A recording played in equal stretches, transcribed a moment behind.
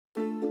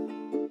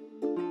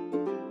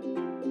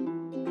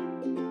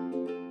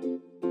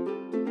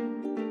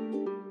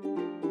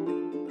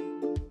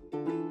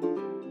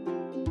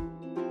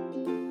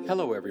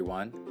Hello,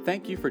 everyone.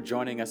 Thank you for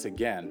joining us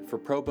again for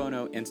Pro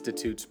Bono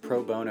Institute's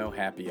Pro Bono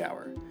Happy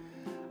Hour.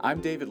 I'm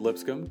David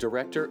Lipscomb,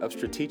 Director of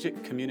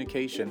Strategic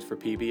Communications for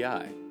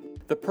PBI.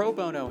 The Pro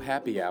Bono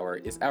Happy Hour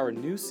is our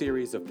new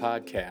series of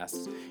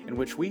podcasts in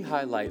which we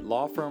highlight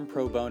law firm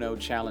pro bono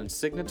challenge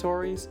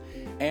signatories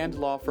and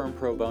law firm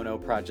pro bono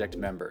project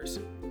members.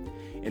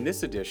 In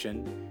this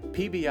edition,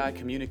 PBI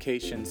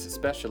Communications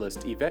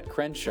Specialist Yvette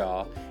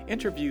Crenshaw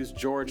interviews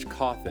George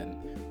Cauthen,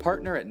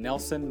 partner at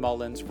Nelson,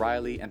 Mullins,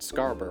 Riley, and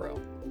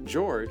Scarborough.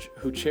 George,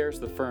 who chairs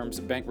the firm's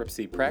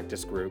bankruptcy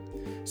practice group,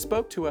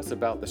 spoke to us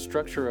about the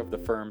structure of the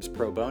firm's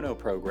pro bono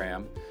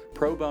program,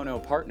 pro bono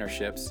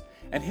partnerships,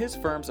 and his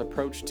firm's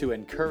approach to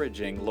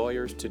encouraging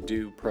lawyers to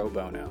do pro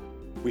bono.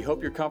 We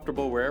hope you're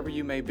comfortable wherever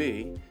you may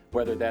be,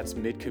 whether that's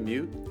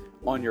mid-commute,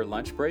 on your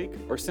lunch break,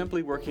 or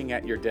simply working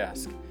at your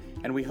desk,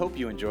 and we hope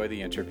you enjoy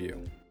the interview.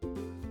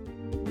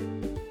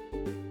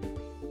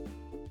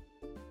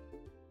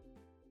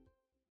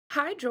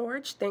 Hi,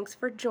 George. Thanks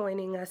for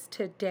joining us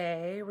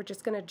today. We're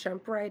just going to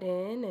jump right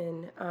in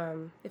and,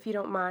 if you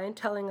don't mind,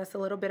 telling us a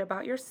little bit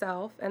about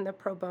yourself and the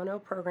pro bono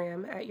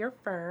program at your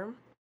firm.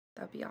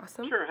 That'd be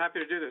awesome. Sure, happy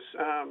to do this.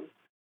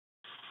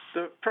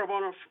 The pro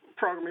bono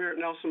program here at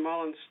Nelson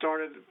Mullins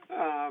started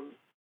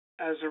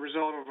as a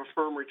result of a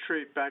firm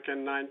retreat back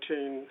in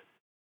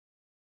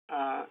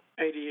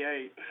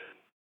 1988.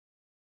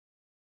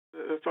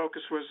 The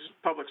focus was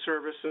public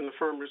service, and the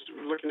firm was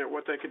looking at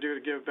what they could do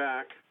to give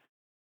back.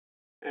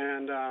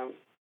 And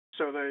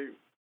so they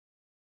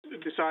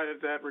decided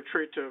that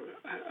retreat to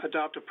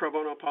adopt a pro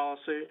bono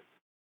policy,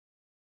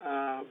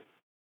 and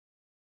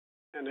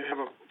they have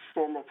a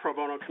formal pro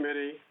bono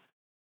committee,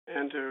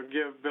 and to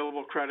give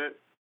billable credit.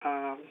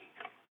 And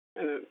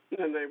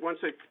then once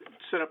they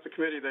set up the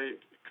committee, they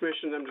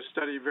commissioned them to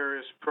study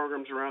various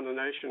programs around the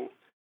nation.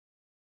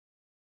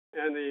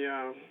 And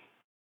the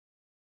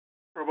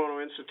Pro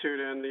Bono Institute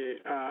and the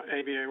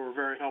ABA were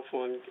very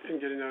helpful in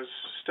getting those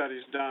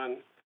studies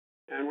done.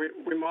 And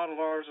we modeled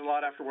ours a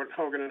lot after what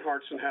Hogan and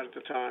Hartson had at the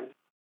time.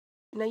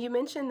 Now, you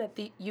mentioned that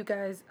you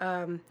guys,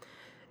 I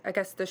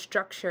guess the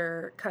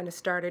structure kind of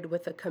started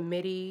with a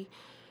committee.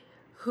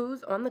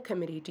 Who's on the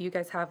committee? Do you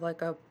guys have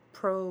like a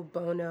pro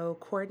bono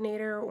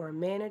coordinator or a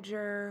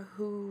manager?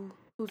 Who's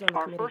on the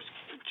committee? Our first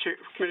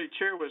committee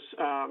chair was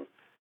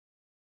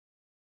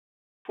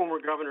former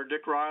Governor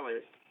Dick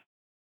Riley.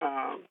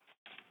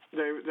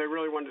 They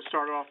really wanted to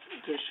start off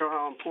to show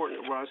how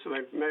important it was, so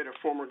they made a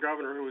former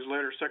governor who was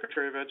later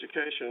Secretary of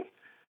Education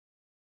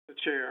the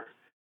chair.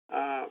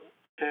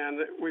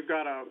 And we've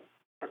got a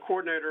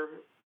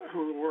coordinator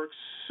who works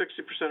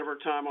 60% of her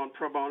time on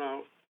pro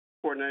bono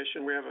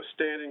coordination. We have a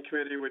standing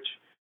committee, which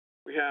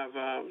we have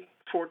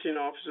 14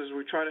 offices.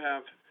 We try to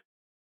have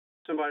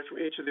somebody from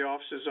each of the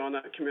offices on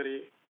that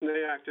committee, and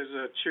they act as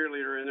a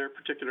cheerleader in their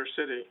particular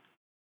city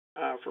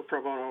for pro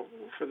bono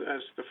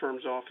as the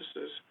firm's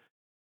offices.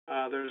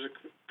 There's a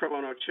pro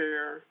bono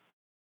chair,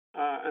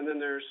 and then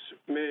there's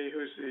me,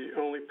 who's the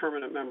only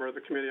permanent member of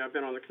the committee. I've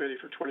been on the committee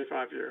for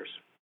 25 years.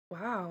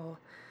 Wow,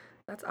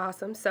 that's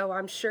awesome. So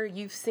I'm sure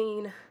you've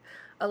seen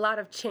a lot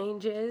of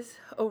changes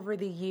over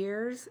the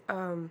years.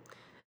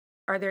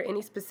 Are there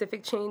any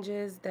specific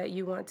changes that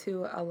you want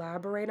to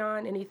elaborate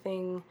on?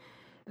 Anything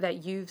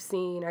that you've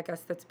seen, I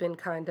guess, that's been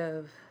kind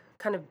of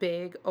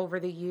big over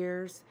the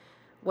years?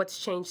 What's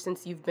changed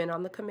since you've been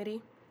on the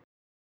committee?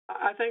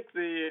 I think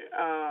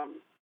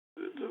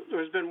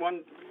there's been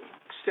one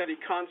steady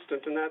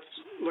constant, and that's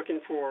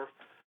looking for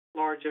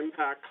large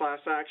impact class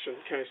action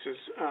cases,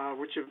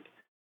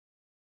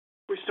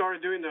 we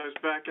started doing those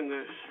back in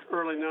the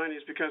early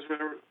 90s because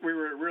we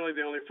were really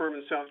the only firm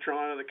in South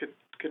Carolina that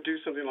could do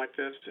something like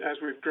this.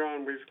 As we've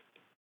grown, we've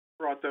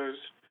brought those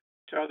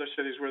to other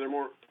cities where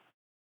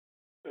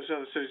those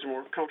other cities are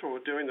more comfortable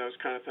with doing those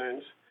kind of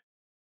things.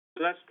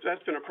 So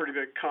that's been a pretty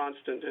big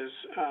constant is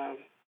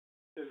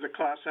the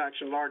class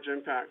action large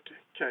impact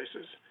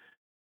cases.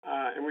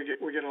 And we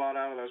get a lot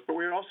out of those. But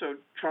we also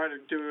try to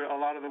do a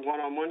lot of the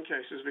one-on-one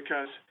cases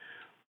because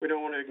we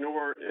don't want to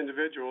ignore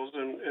individuals,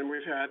 and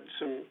we've had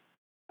some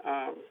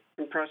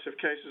impressive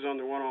cases on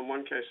the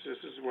one-on-one cases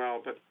as well.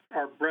 But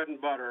our bread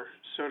and butter,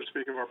 so to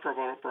speak, of our pro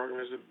bono program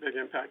is the big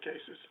impact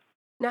cases.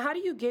 Now, how do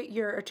you get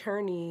your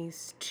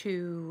attorneys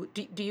to,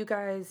 do you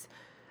guys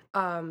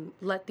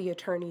let the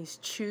attorneys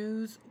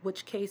choose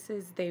which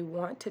cases they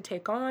want to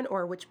take on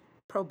or which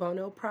pro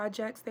bono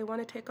projects they want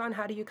to take on?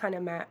 How do you kind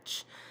of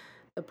match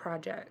the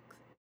projects?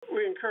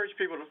 We encourage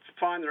people to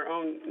find their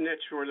own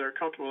niche where they're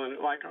comfortable in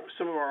it. Like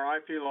some of our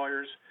IP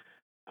lawyers,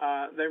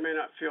 they may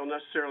not feel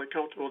necessarily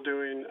comfortable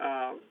doing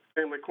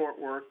family court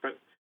work, but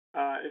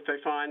if they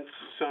find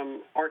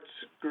some arts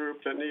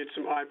group that needs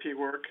some IP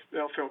work,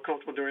 they'll feel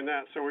comfortable doing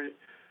that. So we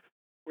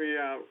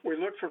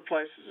look for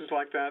places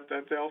like that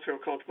they'll feel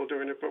comfortable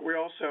doing it, but we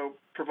also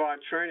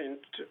provide training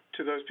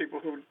to those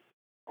people who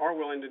are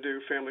willing to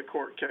do family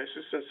court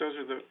cases, since those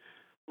are the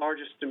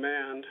largest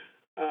demand.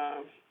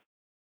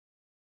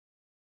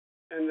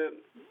 And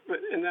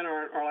then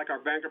our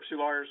bankruptcy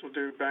lawyers will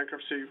do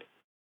bankruptcy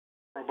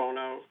pro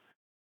bono.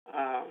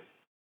 Our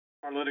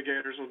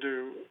litigators will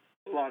do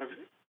a lot of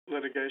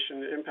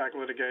litigation, impact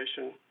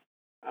litigation.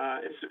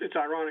 It's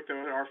ironic, though,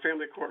 our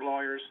family court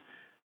lawyers,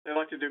 they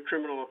like to do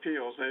criminal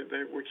appeals.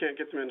 We can't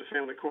get them into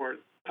family court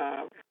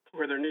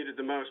where they're needed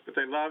the most, but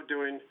they love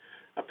doing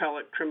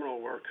appellate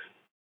criminal work.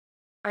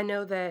 I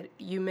know that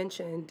you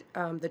mentioned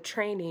the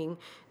training.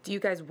 Do you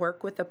guys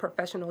work with a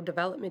professional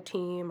development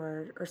team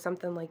or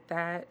something like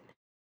that?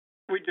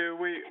 We do.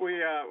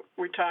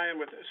 We tie in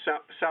with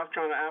South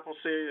Carolina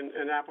Appleseed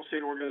and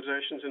Appleseed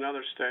organizations in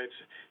other states,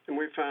 and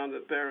we found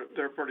that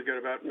they're pretty good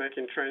about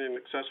making training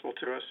accessible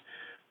to us.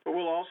 But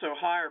we'll also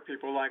hire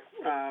people like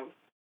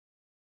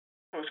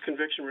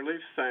post-conviction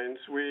relief things.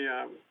 We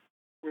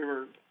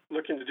were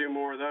looking to do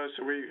more of those,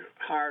 so we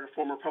hired a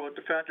former public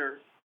defender,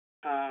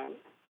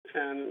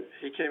 and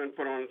he came and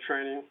put on a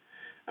training.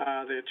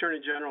 The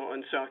Attorney General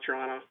in South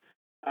Carolina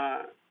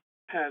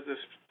has this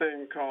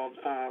thing called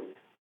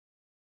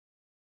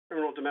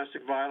criminal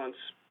domestic violence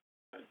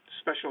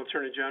special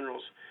attorney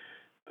generals.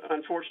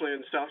 Unfortunately,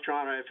 in South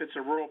Carolina, if it's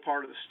a rural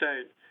part of the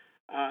state,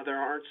 there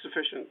aren't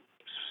sufficient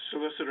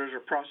solicitors or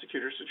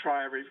prosecutors to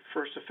try every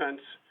first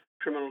offense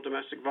criminal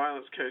domestic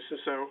violence case. And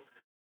so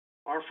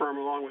our firm,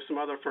 along with some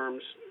other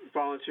firms,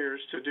 volunteers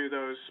to do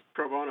those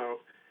pro bono.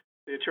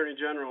 The Attorney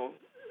General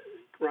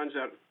runs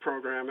that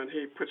program, and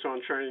he puts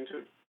on training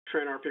to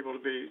train our people to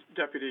be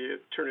deputy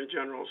attorney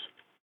generals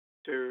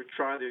to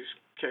try these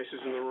cases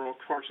in the rural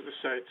parts of the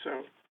state.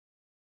 So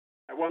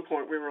at one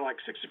point, we were like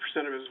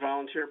 60% of his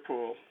volunteer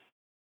pool.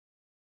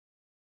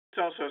 It's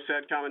also a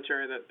sad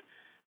commentary that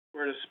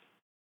we're in a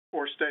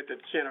poor state that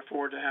can't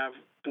afford to have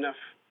enough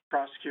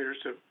prosecutors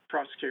to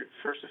prosecute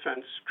first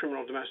offense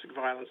criminal domestic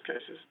violence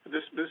cases. But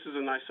this is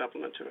a nice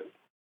supplement to it.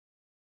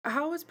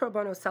 How is pro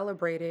bono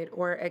celebrated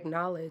or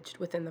acknowledged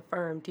within the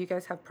firm? Do you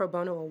guys have pro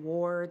bono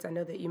awards? I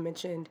know that you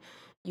mentioned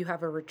you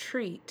have a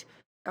retreat.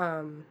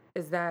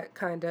 Is that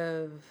kind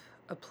of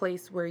a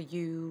place where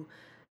you,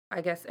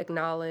 I guess,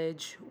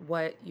 acknowledge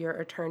what your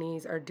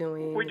attorneys are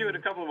doing? We do it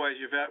a couple of ways,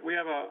 Yvette. We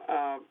have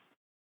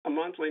a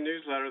monthly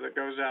newsletter that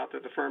goes out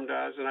that the firm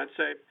does, and I'd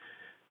say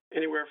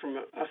anywhere from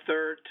a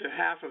third to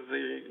half of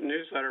the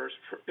newsletter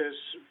is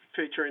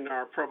featuring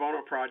our pro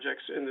bono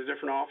projects in the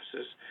different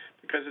offices,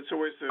 because it's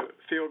always the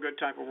feel-good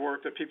type of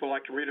work that people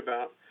like to read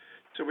about.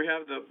 So we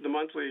have the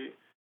monthly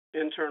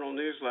internal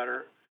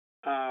newsletter.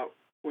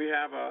 We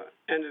have a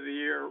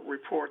end-of-the-year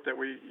report that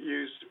we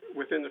use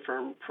within the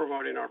firm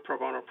promoting our pro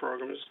bono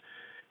programs.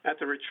 At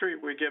the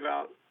retreat, we give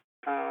out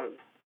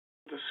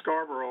the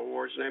Scarborough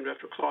Awards, named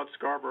after Claude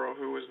Scarborough,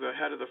 who was the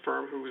head of the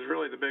firm, who was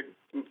really the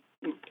big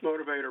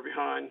motivator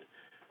behind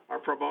our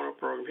pro bono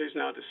program. He's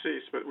now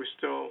deceased, but we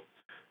still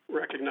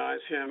recognize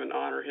him and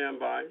honor him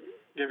by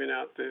giving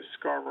out the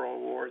Scarborough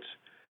Awards.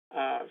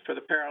 For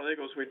the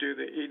paralegals, we do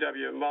the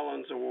E.W.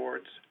 Mullins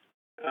Awards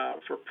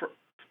for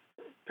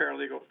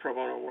paralegal pro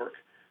bono work.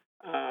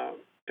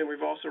 And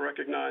we've also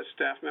recognized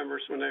staff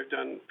members when they've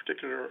done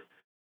particular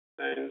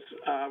things.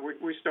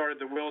 We started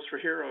the Wills for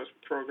Heroes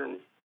program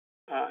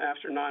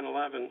after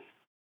 9/11,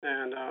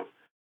 and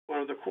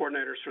one of the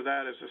coordinators for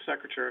that is the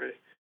secretary.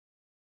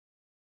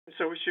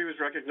 So she was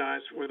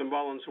recognized with a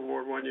Mullins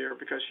Award one year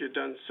because she had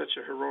done such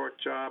a heroic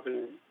job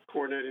in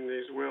coordinating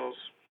these wills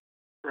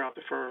throughout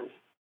the firm.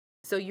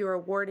 So you're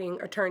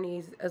awarding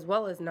attorneys as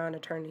well as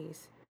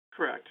non-attorneys?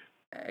 Correct.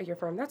 At your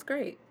firm. That's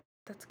great.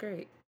 That's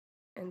great.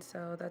 And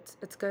so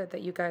it's good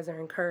that you guys are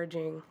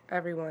encouraging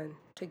everyone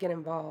to get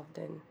involved.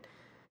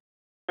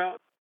 Well,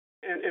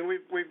 and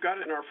we've got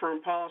it in our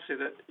firm policy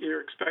that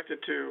you're expected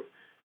to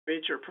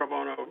meet your pro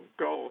bono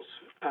goals,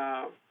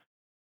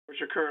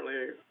 which are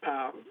currently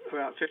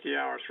about 50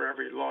 hours for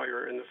every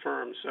lawyer in the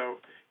firm. So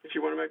if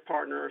you want to make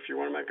partner, if you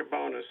want to make a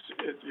bonus,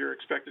 you're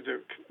expected to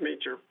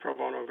meet your pro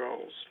bono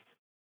goals.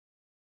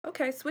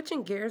 Okay,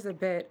 switching gears a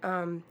bit,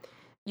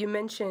 you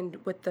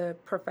mentioned with the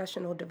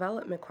professional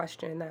development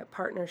question that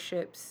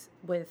partnerships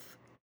with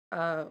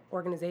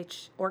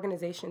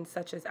organizations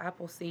such as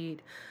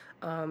Appleseed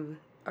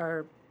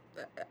are,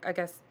 I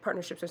guess,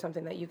 partnerships are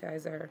something that you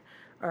guys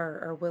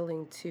are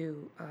willing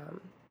to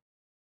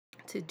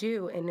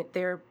do, and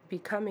they're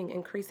becoming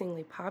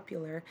increasingly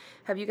popular.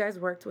 Have you guys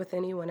worked with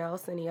anyone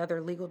else, any other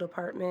legal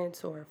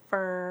departments or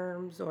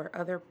firms or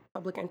other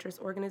public interest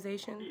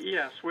organizations?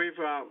 Yes, we've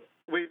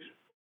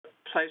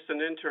placed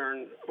an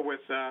intern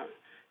with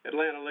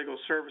Atlanta Legal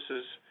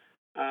Services,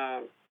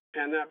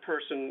 and that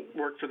person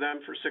worked for them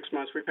for 6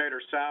 months. We paid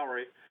her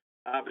salary,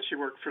 but she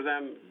worked for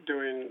them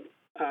doing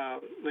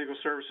legal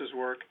services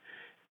work,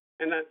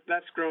 and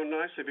that's grown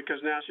nicely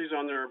because now she's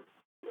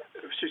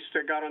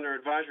got on their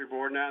advisory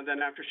board now. And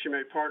then after she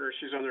made partner,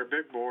 she's on their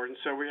big board, and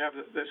so we have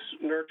this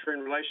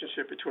nurturing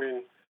relationship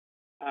between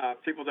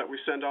people that we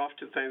send off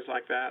to things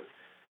like that,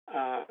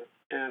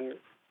 and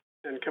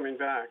coming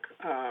back.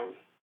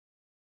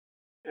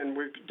 And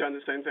we've done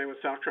the same thing with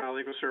South Carolina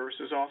Legal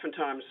Services.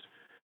 Oftentimes,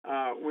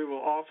 we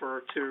will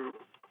offer to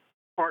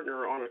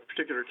partner on a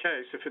particular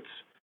case if it's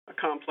a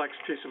complex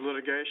piece of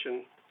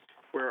litigation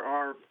where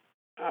our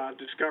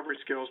discovery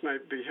skills may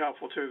be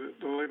helpful to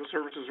the legal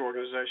services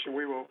organization.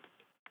 We will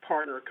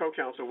partner,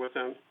 co-counsel with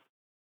them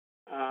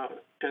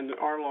and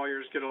our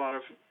lawyers get a lot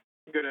of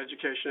good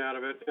education out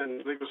of it,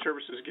 and legal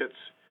services gets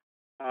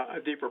a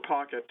deeper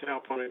pocket to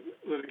help on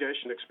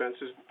litigation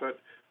expenses, but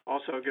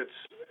also gets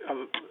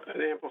an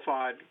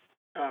amplified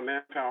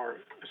manpower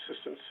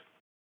assistance.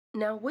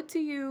 Now, what do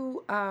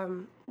you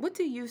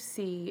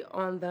see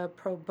on the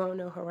pro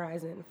bono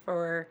horizon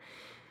for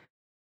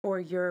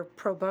your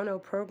pro bono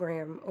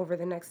program over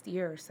the next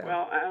year or so?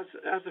 Well, as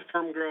the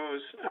firm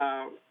grows,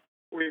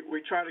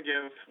 we try to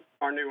give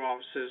our new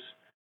offices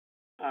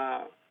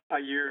a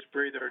year's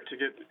breather to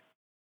get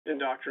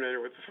indoctrinated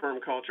with the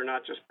firm culture,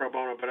 not just pro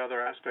bono, but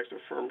other aspects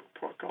of firm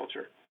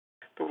culture.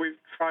 But we've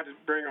tried to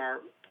bring our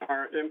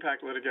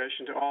impact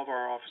litigation to all of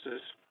our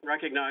offices,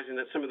 recognizing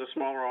that some of the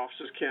smaller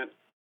offices can't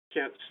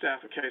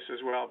staff a case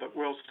as well, but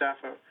we'll staff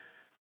a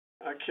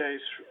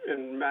case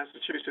in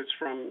Massachusetts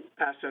from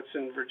assets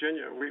in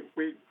Virginia. We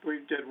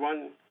did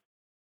one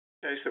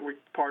case that we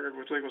partnered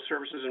with Legal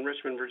Services in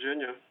Richmond,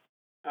 Virginia.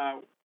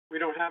 We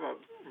don't have a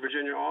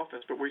Virginia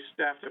office, but we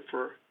staffed it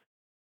for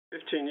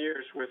 15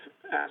 years with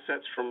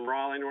assets from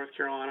Raleigh, North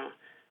Carolina,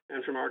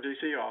 and from our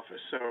D.C.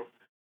 office. So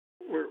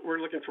we're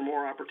looking for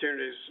more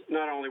opportunities,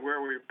 not only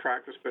where we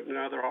practice, but in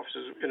other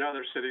offices in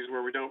other cities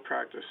where we don't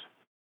practice.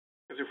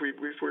 Because if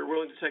we're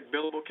willing to take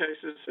billable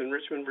cases in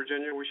Richmond,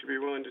 Virginia, we should be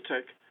willing to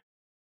take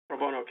pro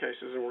bono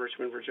cases in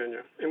Richmond,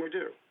 Virginia, and we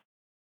do.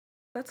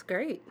 That's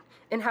great.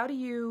 And how do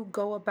you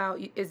go about?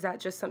 Is that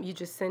just something you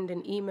just send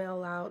an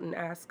email out and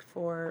ask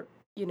for,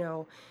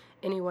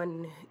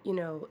 anyone,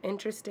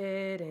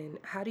 interested? And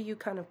how do you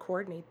kind of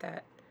coordinate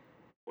that?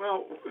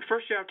 Well,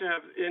 first you have to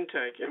have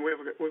intake, and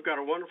we've got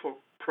a wonderful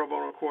pro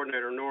bono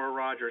coordinator, Nora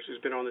Rogers, who's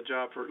been on the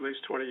job for at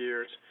least 20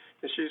 years,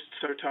 and she's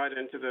so tied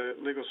into the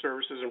legal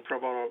services and pro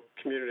bono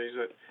communities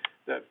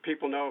that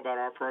people know about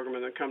our program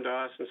and then come to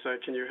us and say,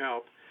 can you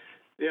help?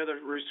 The other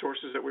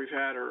resources that we've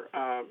had are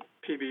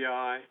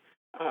PBI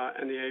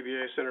and the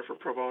ABA Center for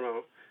Pro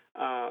Bono.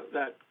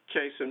 That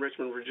case in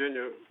Richmond,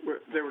 Virginia,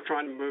 they were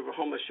trying to move a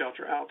homeless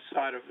shelter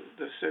outside of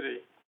the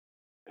city,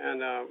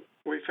 and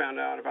we found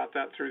out about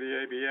that through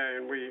the ABA,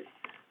 and we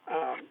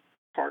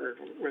partnered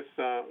with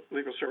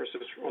Legal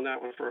Services on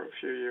that one for a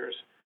few years.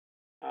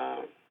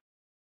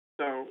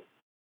 But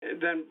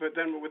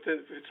then if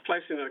it's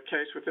placing a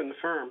case within the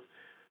firm,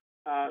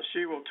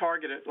 she will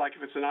target it. Like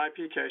if it's an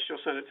IP case, she'll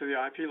send it to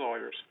the IP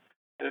lawyers,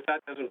 and if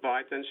that doesn't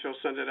bite, then she'll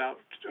send it out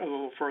a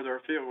little further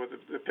afield with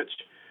the pitch.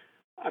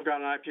 I've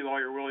got an IP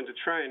lawyer willing to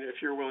train.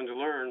 If you're willing to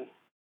learn,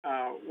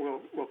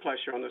 we'll place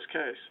you on this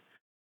case.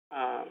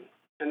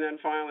 And then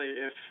finally,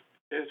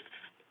 if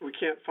we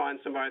can't find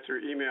somebody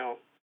through email,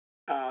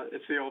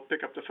 it's the old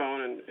pick up the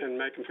phone and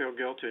make them feel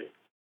guilty.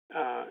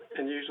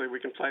 And usually we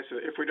can place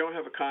it. If we don't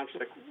have a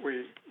conflict,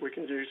 we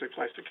can usually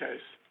place the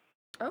case.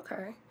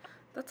 Okay,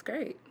 that's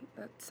great.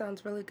 That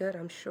sounds really good.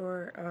 I'm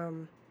sure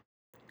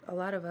a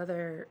lot of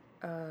other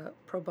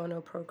pro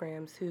bono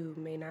programs who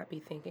may not be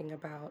thinking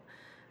about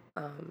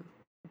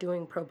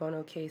doing pro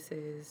bono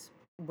cases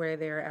where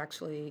they're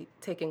actually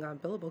taking on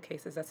billable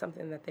cases, that's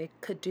something that they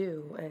could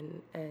do,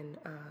 and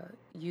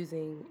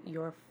using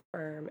your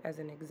firm as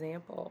an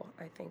example,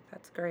 I think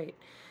that's great.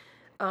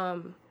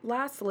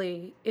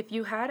 Lastly, if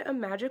you had a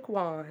magic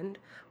wand,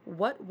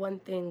 what one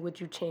thing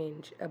would you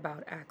change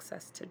about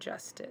access to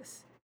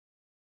justice?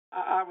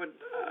 I would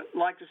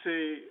like to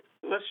see,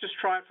 let's just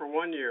try it for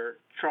 1 year,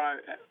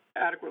 try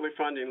adequately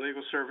funding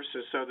legal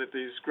services so that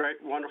these great,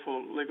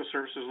 wonderful legal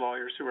services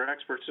lawyers who are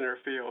experts in their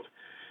field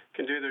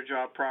can do their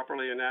job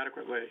properly and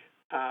adequately.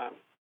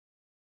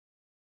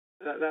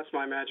 That's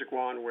my magic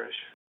wand wish.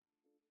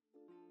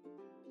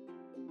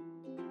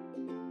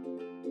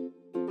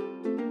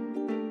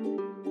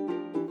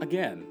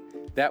 Again,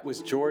 that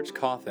was George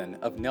Cauthen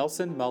of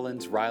Nelson,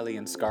 Mullins, Riley,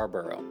 and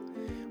Scarborough.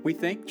 We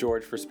thank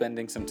George for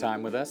spending some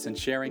time with us and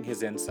sharing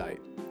his insight.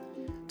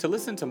 To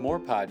listen to more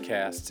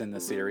podcasts in the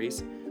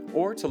series,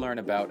 or to learn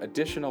about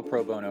additional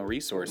pro bono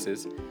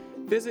resources,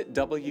 visit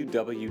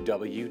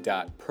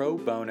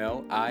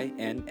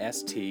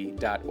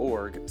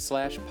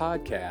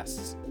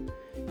www.probonoinst.org/podcasts.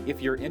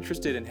 If you're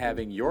interested in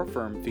having your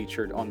firm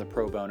featured on the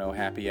Pro Bono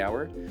Happy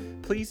Hour,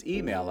 please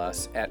email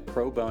us at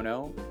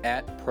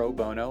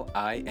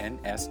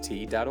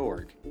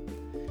probono@probonoinst.org.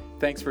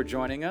 Thanks for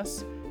joining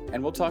us,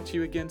 and we'll talk to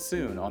you again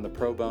soon on the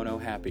Pro Bono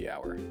Happy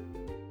Hour.